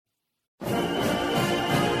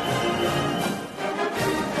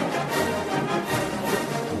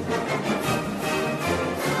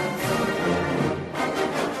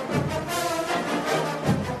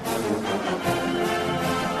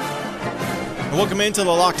Welcome into the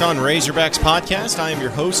Locked On Razorbacks podcast. I am your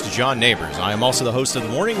host, John Neighbors. I am also the host of The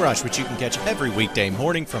Morning Rush, which you can catch every weekday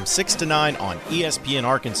morning from 6 to 9 on ESPN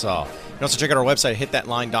Arkansas. You can also check out our website,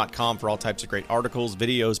 hitthatline.com, for all types of great articles,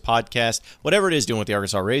 videos, podcasts, whatever it is doing with the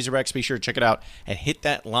Arkansas Razorbacks. Be sure to check it out at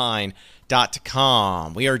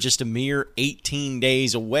hitthatline.com. We are just a mere 18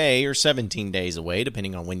 days away, or 17 days away,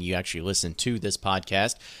 depending on when you actually listen to this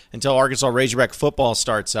podcast, until Arkansas Razorback football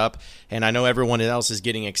starts up, and I know everyone else is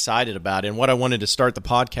getting excited about it. And what I wanted to start the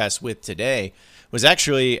podcast with today was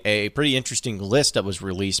actually a pretty interesting list that was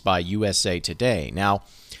released by USA Today. Now,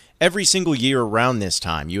 every single year around this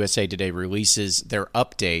time, USA Today releases their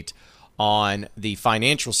update on the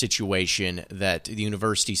financial situation that the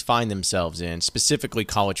universities find themselves in, specifically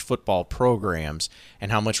college football programs,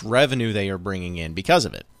 and how much revenue they are bringing in because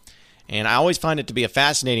of it. And I always find it to be a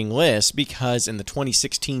fascinating list because in the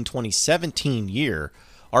 2016-2017 year,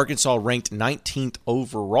 Arkansas ranked 19th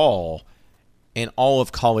overall in all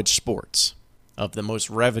of college sports of the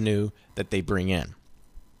most revenue that they bring in.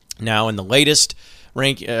 Now, in the latest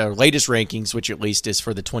rankings, which at least is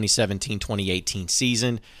for the 2017-2018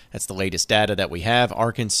 season, that's the latest data that we have,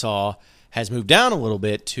 Arkansas has moved down a little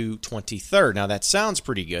bit to 23rd. Now, that sounds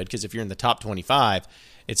pretty good because if you're in the top 25,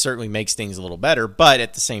 it certainly makes things a little better. But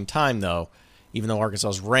at the same time, though, even though Arkansas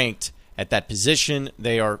is ranked at that position,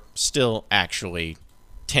 they are still actually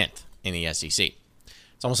 10th in the SEC.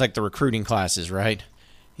 It's almost like the recruiting classes, right?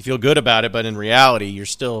 You feel good about it, but in reality, you're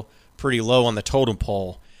still pretty low on the totem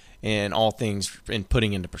pole in all things in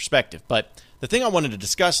putting into perspective. But the thing I wanted to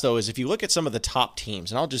discuss, though, is if you look at some of the top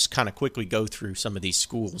teams, and I'll just kind of quickly go through some of these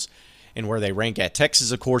schools and where they rank at.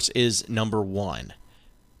 Texas, of course, is number 1.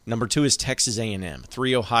 Number 2 is Texas A&M.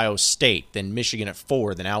 3, Ohio State. Then Michigan at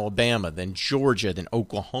 4. Then Alabama. Then Georgia. Then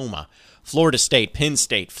Oklahoma. Florida State. Penn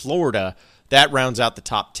State. Florida. That rounds out the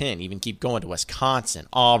top 10. Even keep going to Wisconsin,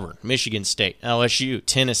 Auburn, Michigan State, LSU,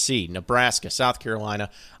 Tennessee, Nebraska, South Carolina,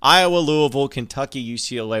 Iowa, Louisville, Kentucky,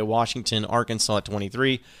 UCLA, Washington, Arkansas at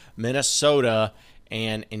 23, Minnesota,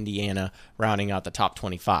 and Indiana rounding out the top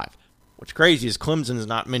 25. What's crazy is Clemson is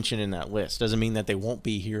not mentioned in that list. Doesn't mean that they won't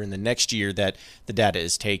be here in the next year that the data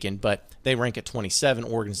is taken, but they rank at 27.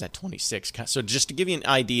 Oregon's at 26. So just to give you an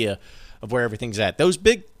idea of where everything's at, those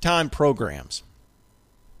big-time programs,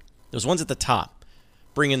 those ones at the top,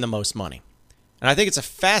 bring in the most money. And I think it's a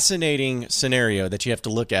fascinating scenario that you have to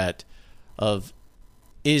look at of,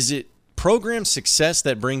 is it program success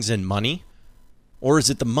that brings in money, or is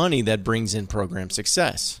it the money that brings in program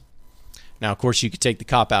success? Now, of course, you could take the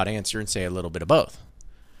cop-out answer and say a little bit of both.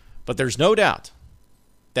 But there's no doubt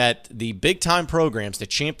that the big-time programs, the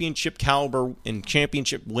championship caliber and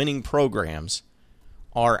championship winning programs,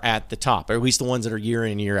 are at the top, or at least the ones that are year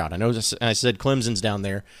in and year out. I know I said Clemson's down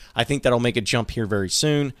there. I think that'll make a jump here very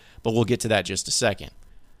soon, but we'll get to that just a second.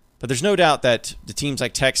 But there's no doubt that the teams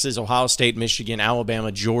like Texas, Ohio State, Michigan,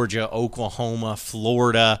 Alabama, Georgia, Oklahoma,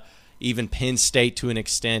 Florida, even Penn State to an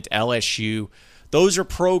extent, LSU, those are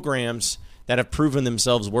programs that have proven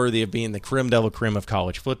themselves worthy of being the creme de la creme of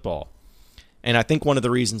college football. And I think one of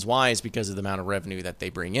the reasons why is because of the amount of revenue that they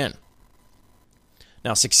bring in.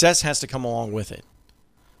 Now, success has to come along with it.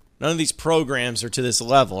 None of these programs are to this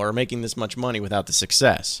level or making this much money without the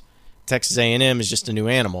success. Texas A&M is just a new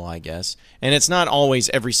animal, I guess. And it's not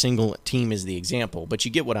always every single team is the example, but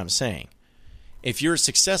you get what I'm saying. If you're a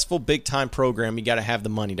successful big-time program, you got to have the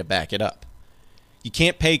money to back it up. You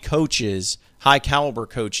can't pay coaches, high-caliber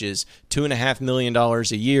coaches, $2.5 million a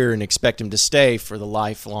year and expect them to stay for the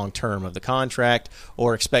lifelong term of the contract,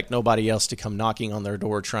 or expect nobody else to come knocking on their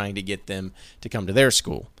door trying to get them to come to their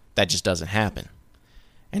school. That just doesn't happen.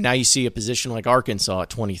 And now you see a position like Arkansas at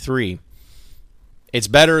 23. It's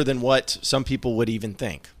better than what some people would even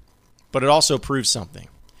think. But it also proves something.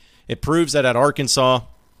 It proves that at Arkansas,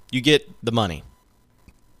 you get the money.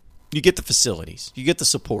 You get the facilities. You get the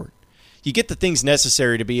support. You get the things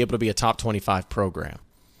necessary to be able to be a top 25 program.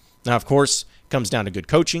 Now, of course, it comes down to good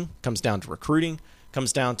coaching, comes down to recruiting,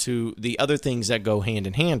 comes down to the other things that go hand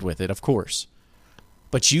in hand with it, of course.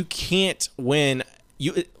 But you can't win.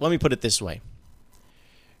 Let me put it this way.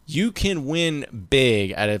 You can win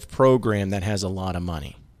big at a program that has a lot of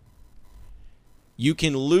money. You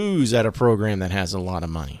can lose at a program that has a lot of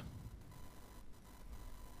money.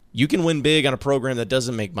 You can win big on a program that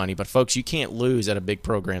doesn't make money, but folks, you can't lose at a big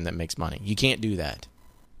program that makes money. You can't do that.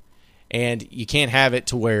 And you can't have it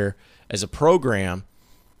to where, as a program,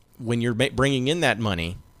 when you're bringing in that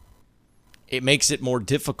money, it makes it more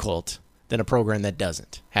difficult than a program that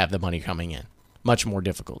doesn't have the money coming in. Much more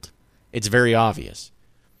difficult. It's very obvious.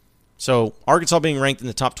 So Arkansas being ranked in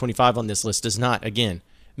the top 25 on this list does not, again,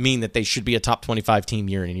 mean that they should be a top 25 team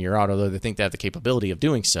year in and year out, although they think they have the capability of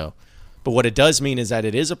doing so. But what it does mean is that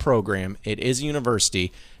it is a program, it is a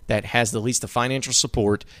university that has at least the financial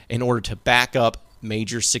support in order to back up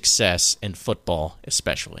major success in football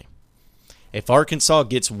especially. If Arkansas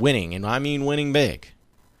gets winning, and I mean winning big,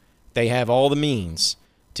 they have all the means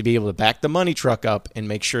to be able to back the money truck up and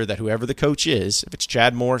make sure that whoever the coach is, if it's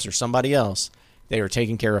Chad Morris or somebody else, they are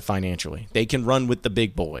taken care of financially. They can run with the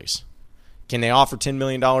big boys. Can they offer $10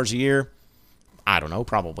 million a year? I don't know,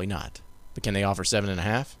 probably not. But can they offer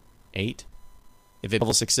 7.5, 8? If it's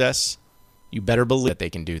level success, you better believe that they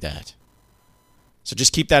can do that. So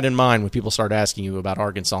just keep that in mind when people start asking you about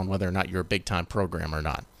Arkansas and whether or not you're a big-time program or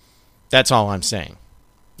not. That's all I'm saying.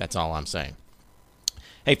 That's all I'm saying.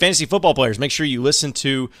 Hey, fantasy football players, make sure you listen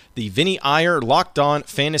to the Vinny Iyer Locked On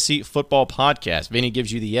Fantasy Football Podcast. Vinny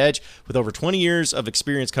gives you the edge with over 20 years of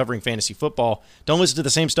experience covering fantasy football. Don't listen to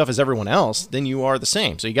the same stuff as everyone else, then you are the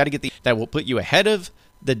same. So you got to get that will put you ahead of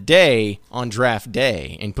the day on draft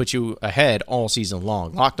day and put you ahead all season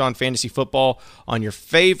long. Locked On Fantasy Football on your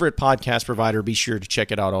favorite podcast provider. Be sure to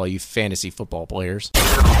check it out, all you fantasy football players.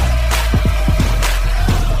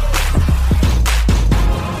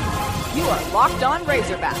 You are Locked On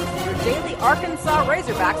Razorbacks, your daily Arkansas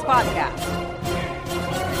Razorbacks podcast.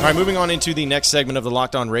 All right, moving on into the next segment of the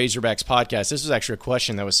Locked On Razorbacks podcast. This was actually a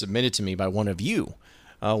question that was submitted to me by one of you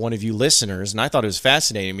listeners, and I thought it was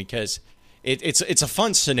fascinating because it's a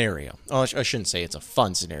fun scenario. Oh, I shouldn't say it's a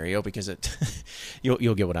fun scenario because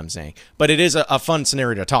you'll get what I'm saying. But it is a fun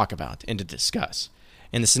scenario to talk about and to discuss.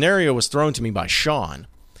 And the scenario was thrown to me by Sean,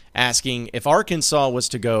 asking if Arkansas was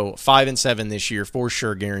to go 5-7 this year, for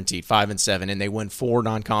sure, guaranteed 5-7, and they win 4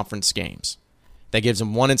 non-conference games. That gives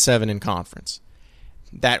them 1-7 in conference.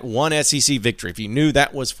 That one SEC victory, if you knew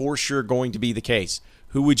that was for sure going to be the case,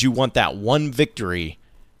 who would you want that one victory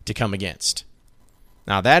to come against?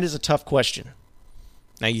 Now, that is a tough question.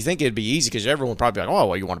 Now, you think it'd be easy because everyone would probably be like, oh,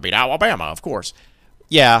 well, you want to beat Alabama, of course.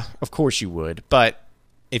 Yeah, of course you would. But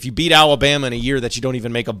if you beat Alabama in a year that you don't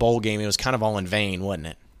even make a bowl game, it was kind of all in vain, wasn't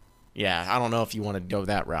it? Yeah, I don't know if you want to go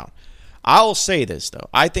that route. I'll say this, though.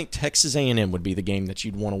 I think Texas A&M would be the game that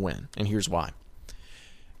you'd want to win, and here's why.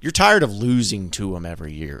 You're tired of losing to them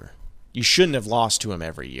every year. You shouldn't have lost to them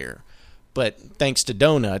every year. But thanks to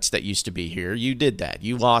Donuts that used to be here, you did that.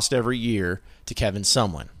 You lost every year to Kevin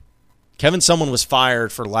Sumlin. Kevin Sumlin was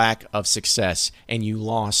fired for lack of success, and you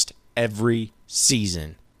lost every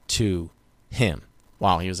season to him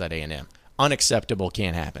while he was at A&M. Unacceptable,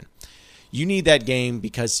 can't happen. You need that game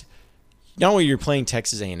because not only you're playing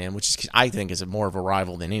Texas A&M, which is, I think is more of a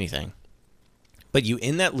rival than anything, but you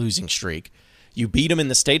end that losing streak, you beat them in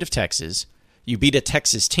the state of Texas, you beat a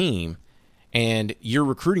Texas team, and your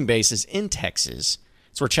recruiting base is in Texas.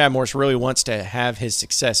 It's where Chad Morris really wants to have his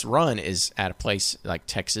success run, is at a place like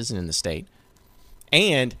Texas and in the state.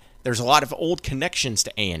 And there's a lot of old connections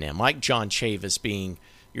to A&M, like John Chavis being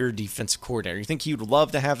your defensive coordinator. You think he would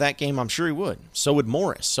love to have that game? I'm sure he would. So would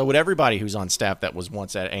Morris. So would everybody who's on staff that was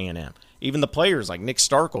once at A&M. Even the players like Nick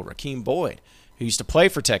Starkel, Rakeem Boyd, who used to play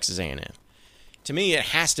for Texas A&M. To me, it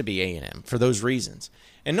has to be A&M for those reasons.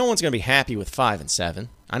 And no one's going to be happy with 5-7.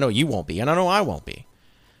 I know you won't be, and I know I won't be.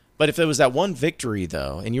 But if there was that one victory,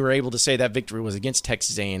 though, and you were able to say that victory was against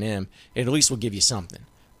Texas A&M, it at least will give you something.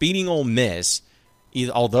 Beating Ole Miss,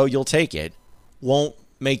 although you'll take it, won't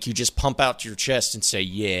make you just pump out your chest and say,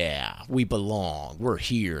 yeah, we belong, we're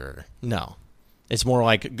here. No. It's more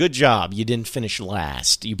like, good job, you didn't finish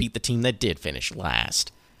last. You beat the team that did finish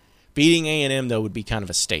last. Beating A&M, though, would be kind of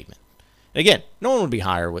a statement. Again, no one would be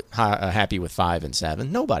happy with 5-7.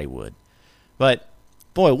 Nobody would. But,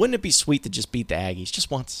 boy, wouldn't it be sweet to just beat the Aggies just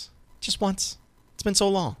once? Just once. It's been so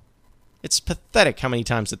long. It's pathetic how many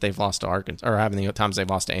times that they've lost to Arkansas, or how many times they've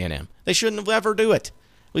lost to A&M. They shouldn't ever do it.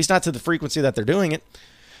 At least not to the frequency that they're doing it.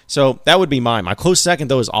 So that would be mine. My close second,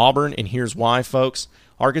 though, is Auburn, and here's why, folks.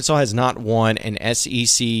 Arkansas has not won an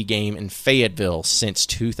SEC game in Fayetteville since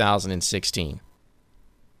 2016.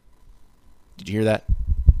 Did you hear that?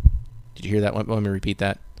 Did you hear that? Let me repeat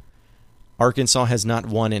that. Arkansas has not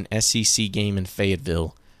won an SEC game in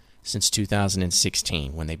Fayetteville since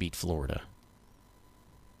 2016 when they beat Florida.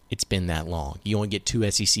 It's been that long. You only get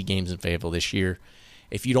 2 SEC games in Fayetteville this year.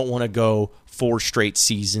 If you don't want to go 4 straight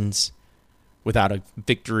seasons without a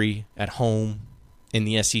victory at home in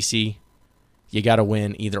the SEC, you got to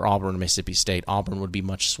win either Auburn or Mississippi State. Auburn would be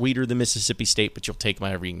much sweeter than Mississippi State, but you'll take them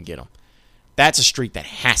however you can get them. That's a streak that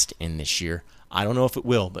has to end this year. I don't know if it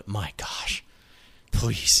will, but my gosh,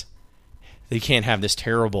 please. They can't have this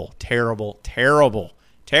terrible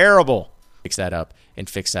fix that up and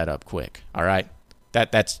fix that up quick. All right?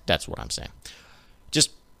 That's what I'm saying.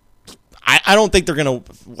 Just, I don't think they're going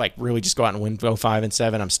to like really just go out and win, go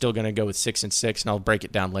 5-7. I'm still going to go with 6-6, and I'll break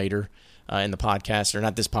it down later in the podcast, or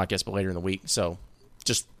not this podcast, but later in the week. So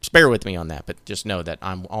just bear with me on that, but just know that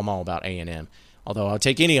I'm all about A&M. Although I'll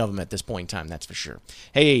take any of them at this point in time, that's for sure.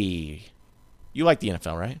 Hey, you like the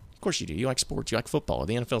NFL, right? Of course you do. You like sports. You like football.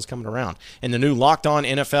 The NFL is coming around. And the new Locked On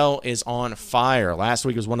NFL is on fire. Last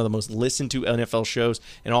week was one of the most listened to NFL shows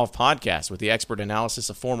in all of podcasts with the expert analysis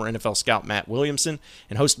of former NFL scout Matt Williamson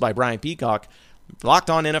and hosted by Brian Peacock.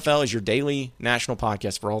 Locked On NFL is your daily national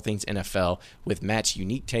podcast for all things NFL with Matt's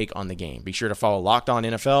unique take on the game. Be sure to follow Locked On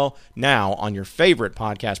NFL now on your favorite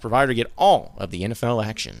podcast provider to get all of the NFL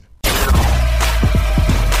action.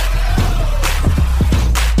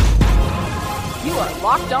 You are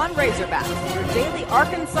Locked On Razorbacks, your daily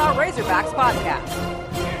Arkansas Razorbacks podcast.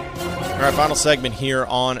 All right, final segment here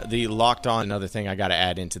on the Locked On. Another thing I got to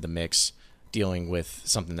add into the mix, dealing with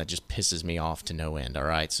something that just pisses me off to no end, all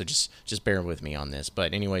right? So just bear with me on this.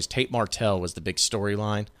 But anyways, Tate Martell was the big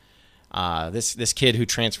storyline. This kid who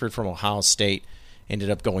transferred from Ohio State ended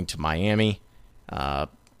up going to Miami.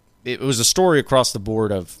 It was a story across the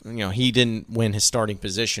board of, he didn't win his starting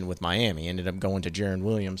position with Miami. Ended up going to Jaron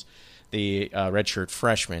Williams, the redshirt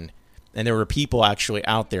freshman, and there were people actually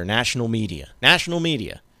out there, national media,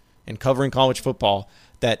 and covering college football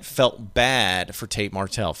that felt bad for Tate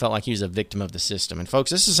Martell, felt like he was a victim of the system. And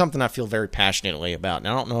folks, this is something I feel very passionately about. And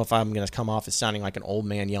I don't know if I'm going to come off as sounding like an old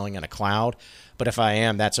man yelling at a cloud, but if I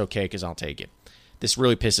am, that's okay because I'll take it. This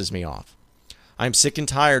really pisses me off. I'm sick and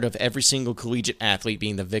tired of every single collegiate athlete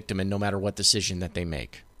being the victim and no matter what decision that they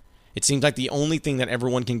make. It seems like the only thing that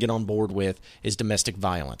everyone can get on board with is domestic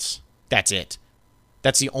violence. That's it.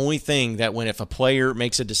 That's the only thing that if a player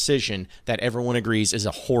makes a decision that everyone agrees is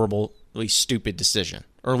a horribly stupid decision,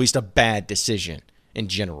 or at least a bad decision in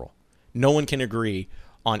general. No one can agree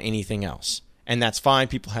on anything else. And that's fine.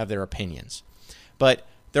 People have their opinions. But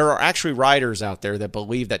there are actually writers out there that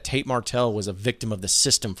believe that Tate Martell was a victim of the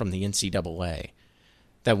system from the NCAA,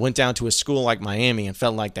 that went down to a school like Miami and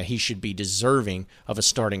felt like that he should be deserving of a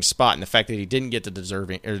starting spot. And the fact that he didn't get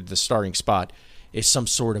the starting spot is some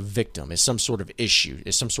sort of victim, is some sort of issue,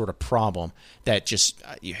 is some sort of problem that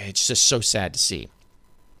it's just so sad to see.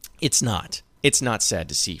 It's not. It's not sad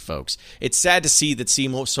to see, folks. It's sad to see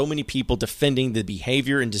so many people defending the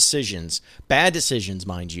behavior and decisions, bad decisions,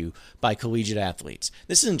 mind you, by collegiate athletes.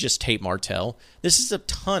 This isn't just Tate Martell. This is a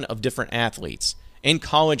ton of different athletes, in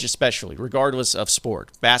college especially, regardless of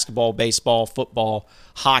sport, basketball, baseball, football,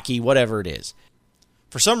 hockey, whatever it is.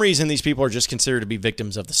 For some reason, these people are just considered to be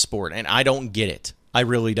victims of the sport, and I don't get it. I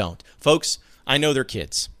really don't. Folks, I know they're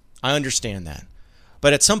kids. I understand that.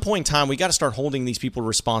 But at some point in time, we got to start holding these people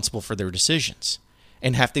responsible for their decisions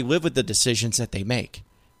and have to live with the decisions that they make.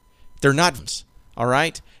 They're not, all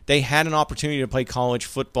right? They had an opportunity to play college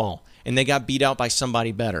football, and they got beat out by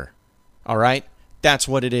somebody better, all right? That's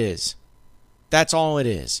what it is. That's all it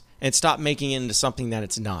is. And stop making it into something that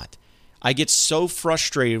it's not. I get so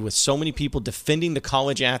frustrated with so many people defending the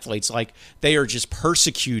college athletes like they are just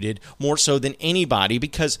persecuted more so than anybody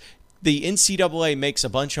because the NCAA makes a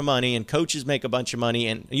bunch of money and coaches make a bunch of money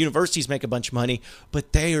and universities make a bunch of money,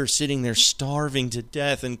 but they are sitting there starving to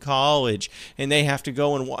death in college, and they have to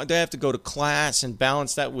go to class and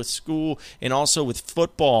balance that with school and also with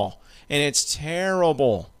football, and it's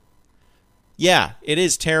terrible. Yeah, it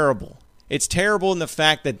is terrible. It's terrible in the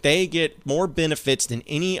fact that they get more benefits than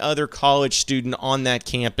any other college student on that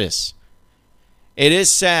campus. It is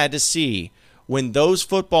sad to see when those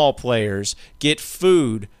football players get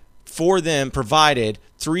food for them provided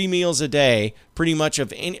 3 meals a day, pretty much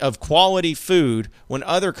of quality food, when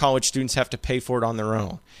other college students have to pay for it on their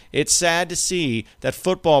own. It's sad to see that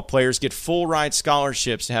football players get full ride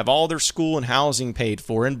scholarships to have all their school and housing paid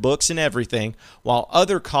for and books and everything, while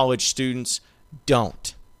other college students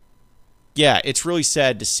don't. Yeah, it's really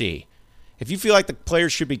sad to see. If you feel like the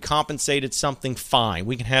players should be compensated something, fine.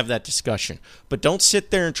 We can have that discussion. But don't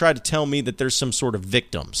sit there and try to tell me that there's some sort of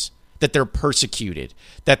victims, that they're persecuted,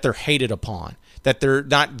 that they're hated upon, that they're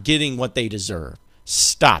not getting what they deserve.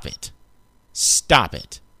 Stop it. Stop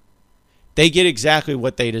it. They get exactly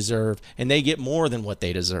what they deserve, and they get more than what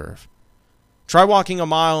they deserve. Try walking a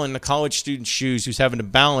mile in a college student's shoes who's having to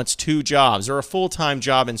balance 2 jobs or a full-time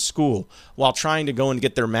job in school while trying to go and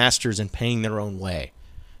get their master's and paying their own way.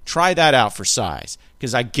 Try that out for size,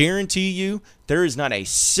 because I guarantee you there is not a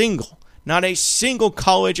single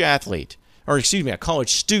college athlete, a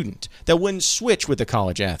college student that wouldn't switch with a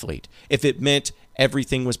college athlete if it meant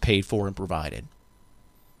everything was paid for and provided.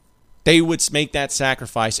 They would make that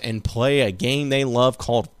sacrifice and play a game they love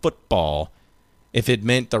called football if it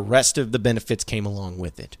meant the rest of the benefits came along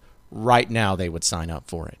with it. Right now, they would sign up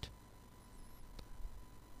for it.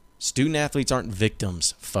 Student athletes aren't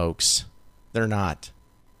victims, folks. They're not.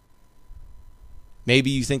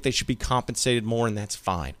 Maybe you think they should be compensated more, and that's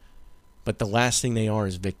fine. But the last thing they are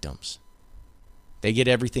is victims. They get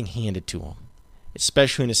everything handed to them,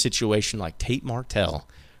 especially in a situation like Tate Martell,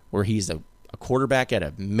 where he's a quarterback at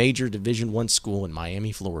a major Division I school in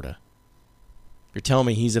Miami, Florida. You're telling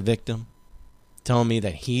me he's a victim? Telling me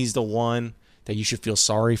that he's the one that you should feel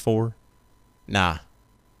sorry for? Nah,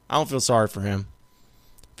 I don't feel sorry for him.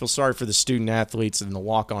 I feel sorry for the student athletes and the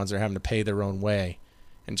walk-ons that are having to pay their own way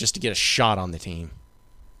and just to get a shot on the team.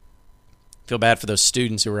 I feel bad for those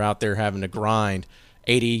students who are out there having to grind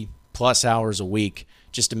 80-plus hours a week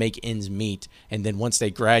just to make ends meet, and then once they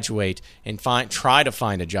graduate and try to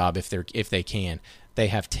find a job if they can, they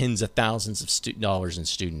have tens of thousands of dollars in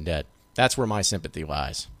student debt. That's where my sympathy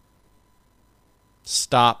lies.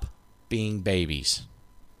 Stop being babies.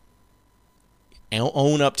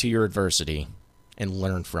 Own up to your adversity and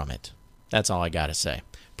learn from it. That's all I got to say.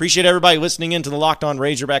 Appreciate everybody listening in to the Locked On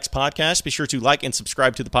Razorbacks podcast. Be sure to like and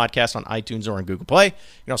subscribe to the podcast on iTunes or on Google Play. You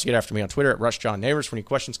can also get after me on Twitter at RushJohnNeighbors for any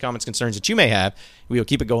questions, comments, concerns that you may have. We will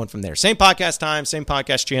keep it going from there. Same podcast time, same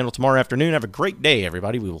podcast channel tomorrow afternoon. Have a great day,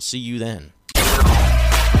 everybody. We will see you then.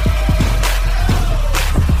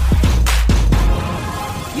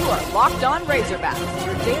 You are Locked On Razorbacks,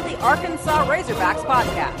 your daily Arkansas Razorbacks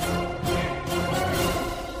podcast.